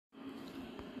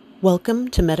Welcome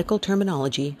to Medical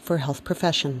Terminology for Health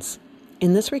Professions.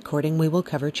 In this recording, we will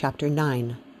cover Chapter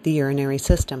 9, the urinary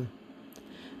system.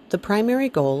 The primary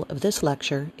goal of this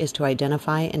lecture is to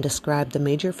identify and describe the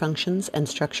major functions and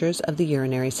structures of the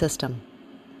urinary system.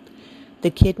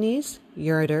 The kidneys,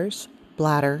 ureters,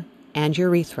 bladder, and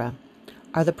urethra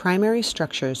are the primary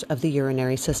structures of the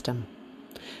urinary system.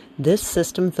 This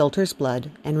system filters blood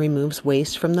and removes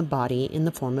waste from the body in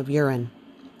the form of urine.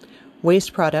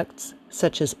 Waste products,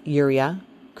 such as urea,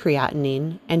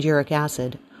 creatinine, and uric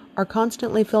acid, are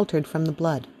constantly filtered from the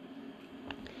blood.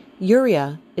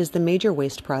 Urea is the major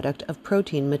waste product of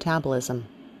protein metabolism.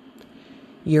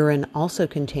 Urine also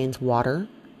contains water,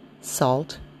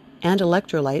 salt, and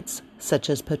electrolytes such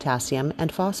as potassium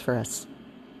and phosphorus.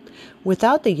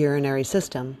 Without the urinary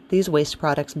system, these waste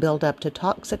products build up to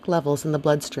toxic levels in the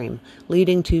bloodstream,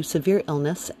 leading to severe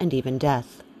illness and even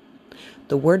death.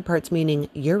 The word parts meaning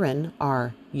urine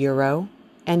are uro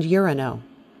and urino.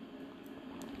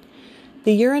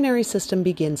 The urinary system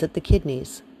begins at the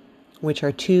kidneys, which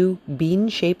are two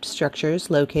bean-shaped structures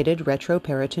located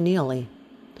retroperitoneally.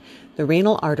 The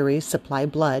renal arteries supply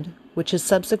blood, which is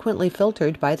subsequently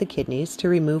filtered by the kidneys to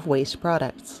remove waste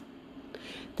products.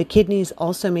 The kidneys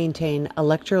also maintain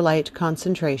electrolyte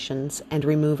concentrations and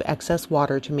remove excess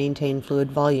water to maintain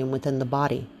fluid volume within the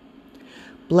body.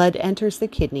 Blood enters the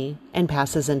kidney and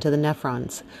passes into the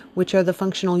nephrons, which are the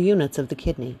functional units of the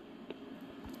kidney.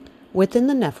 Within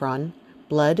the nephron,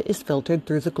 blood is filtered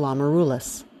through the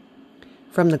glomerulus.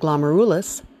 From the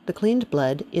glomerulus, the cleaned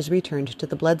blood is returned to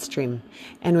the bloodstream,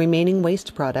 and remaining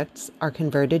waste products are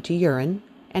converted to urine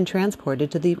and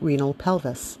transported to the renal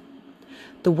pelvis.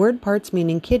 The word parts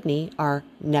meaning kidney are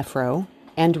nephro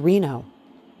and reno.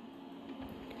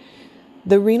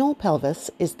 The renal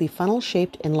pelvis is the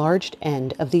funnel-shaped enlarged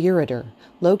end of the ureter,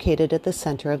 located at the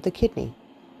center of the kidney.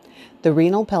 The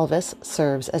renal pelvis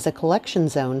serves as a collection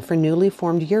zone for newly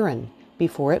formed urine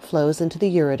before it flows into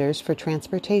the ureters for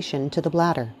transportation to the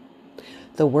bladder.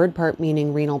 The word part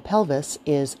meaning renal pelvis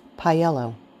is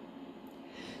paielo.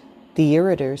 The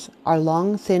ureters are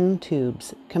long, thin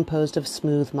tubes composed of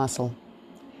smooth muscle.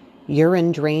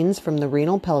 Urine drains from the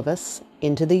renal pelvis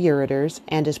into the ureters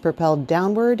and is propelled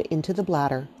downward into the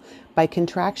bladder by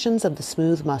contractions of the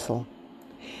smooth muscle.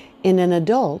 In an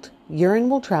adult, urine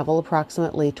will travel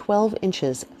approximately 12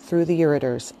 inches through the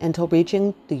ureters until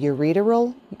reaching the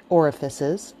ureteral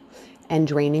orifices and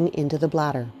draining into the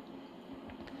bladder.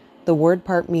 The word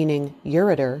part meaning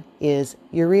ureter is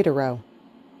uretero.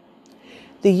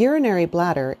 The urinary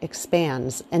bladder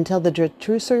expands until the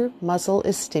detrusor muscle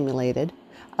is stimulated,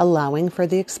 allowing for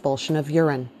the expulsion of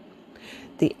urine.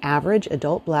 The average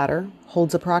adult bladder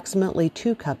holds approximately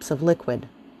 2 cups of liquid.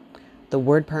 The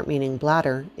word part meaning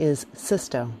bladder is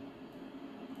cysto.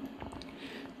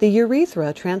 The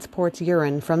urethra transports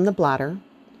urine from the bladder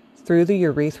through the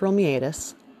urethral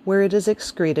meatus, where it is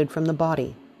excreted from the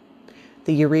body.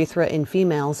 The urethra in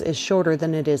females is shorter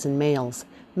than it is in males,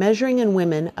 measuring in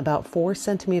women about 4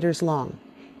 centimeters long,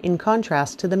 in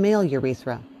contrast to the male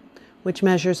urethra, which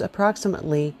measures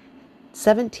approximately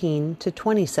 17 to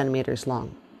 20 centimeters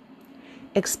long.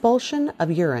 Expulsion of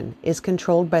urine is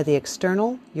controlled by the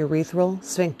external urethral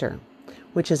sphincter,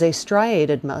 which is a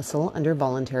striated muscle under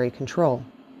voluntary control.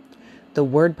 The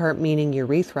word part meaning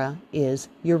urethra is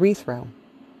urethro.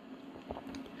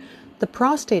 The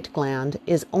prostate gland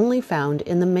is only found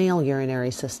in the male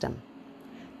urinary system.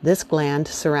 This gland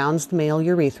surrounds the male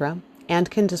urethra and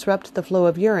can disrupt the flow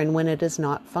of urine when it is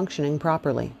not functioning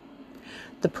properly.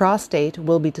 The prostate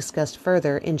will be discussed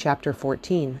further in Chapter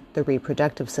 14, the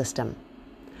reproductive system.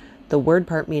 The word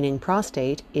part meaning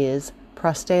prostate is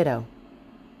prostato.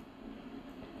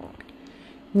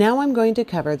 Now I'm going to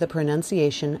cover the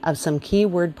pronunciation of some key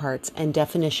word parts and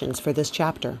definitions for this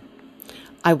chapter.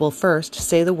 I will first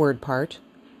say the word part,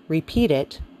 repeat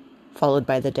it, followed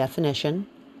by the definition,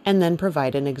 and then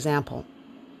provide an example.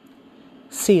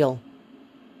 Seal.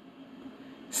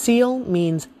 Seal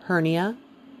means hernia,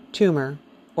 tumor,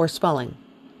 or swelling.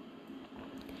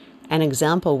 An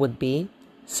example would be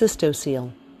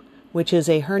cystocele, which is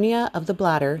a hernia of the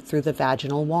bladder through the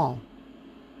vaginal wall.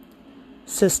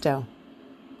 Cysto.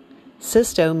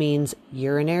 Cysto means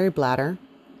urinary bladder,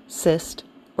 cyst,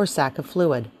 or sac of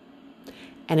fluid.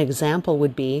 An example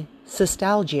would be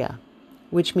cystalgia,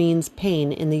 which means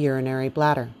pain in the urinary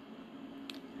bladder.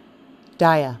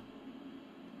 Dia.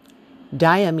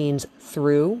 Dia means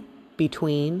through,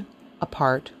 between,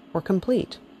 apart, or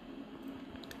complete.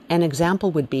 An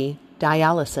example would be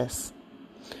dialysis,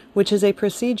 which is a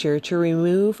procedure to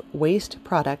remove waste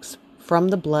products from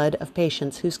the blood of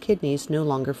patients whose kidneys no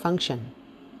longer function.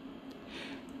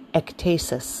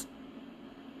 Ectasis.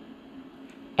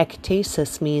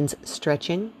 Ectasis means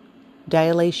stretching,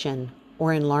 dilation,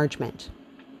 or enlargement.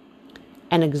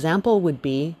 An example would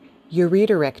be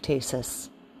ureterectasis,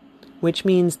 which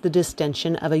means the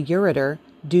distension of a ureter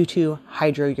due to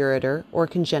hydroureter or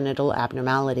congenital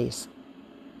abnormalities.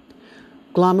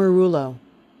 Glomerulo.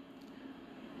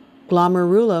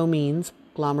 Glomerulo means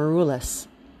glomerulus.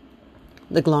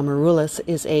 The glomerulus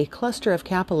is a cluster of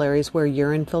capillaries where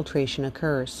urine filtration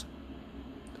occurs.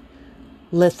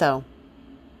 Litho.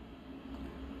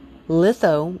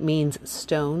 Litho means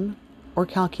stone or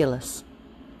calculus.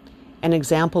 An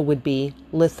example would be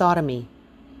lithotomy,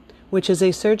 which is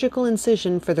a surgical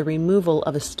incision for the removal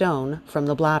of a stone from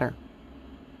the bladder.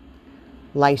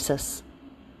 Lysis.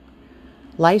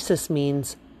 Lysis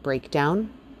means breakdown,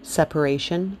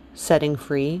 separation, setting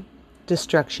free,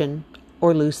 destruction,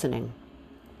 or loosening.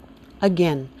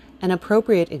 Again, an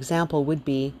appropriate example would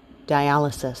be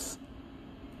dialysis.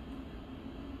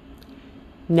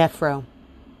 Nephro.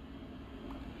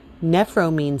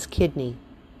 Nephro means kidney.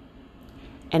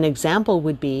 An example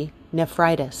would be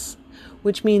nephritis,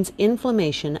 which means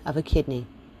inflammation of a kidney.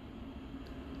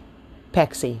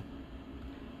 Pexy.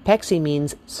 Pexy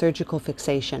means surgical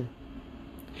fixation.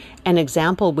 An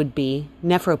example would be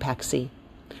nephropexy,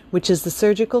 which is the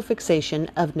surgical fixation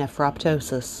of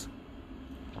nephroptosis.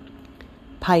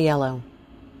 Paello.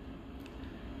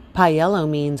 Paello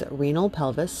means renal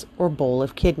pelvis or bowl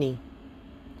of kidney.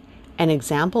 An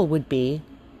example would be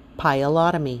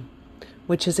paelotomy,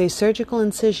 which is a surgical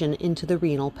incision into the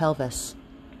renal pelvis.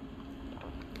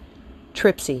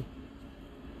 Tripsy.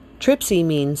 Tripsy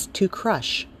means to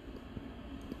crush.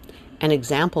 An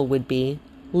example would be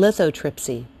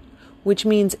lithotripsy, which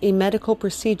means a medical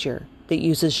procedure that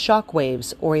uses shock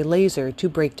waves or a laser to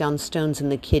break down stones in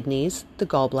the kidneys, the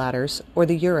gallbladders, or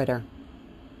the ureter.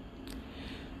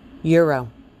 Uro.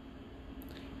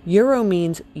 Uro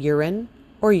means urine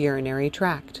or urinary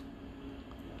tract.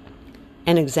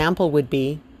 An example would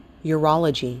be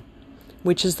urology,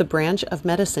 which is the branch of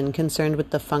medicine concerned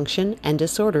with the function and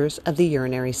disorders of the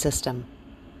urinary system.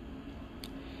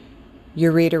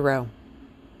 Uretero.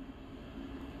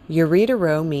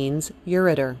 Uretero means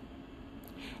ureter.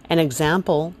 An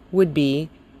example would be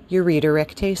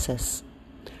ureterectasis,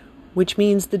 which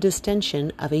means the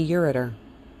distension of a ureter.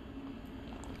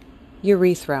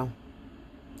 Urethro.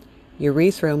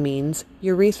 Urethro means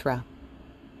urethra.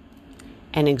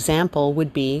 An example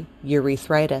would be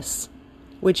urethritis,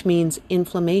 which means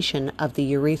inflammation of the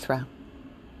urethra.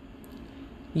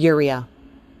 Urea.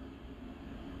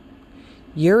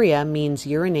 Urea means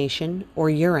urination or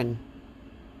urine.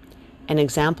 An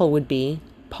example would be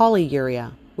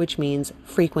polyuria, which means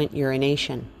frequent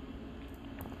urination.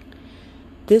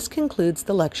 This concludes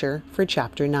the lecture for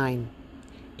Chapter 9.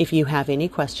 If you have any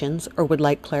questions or would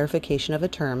like clarification of a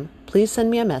term, please send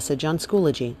me a message on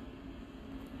Schoology.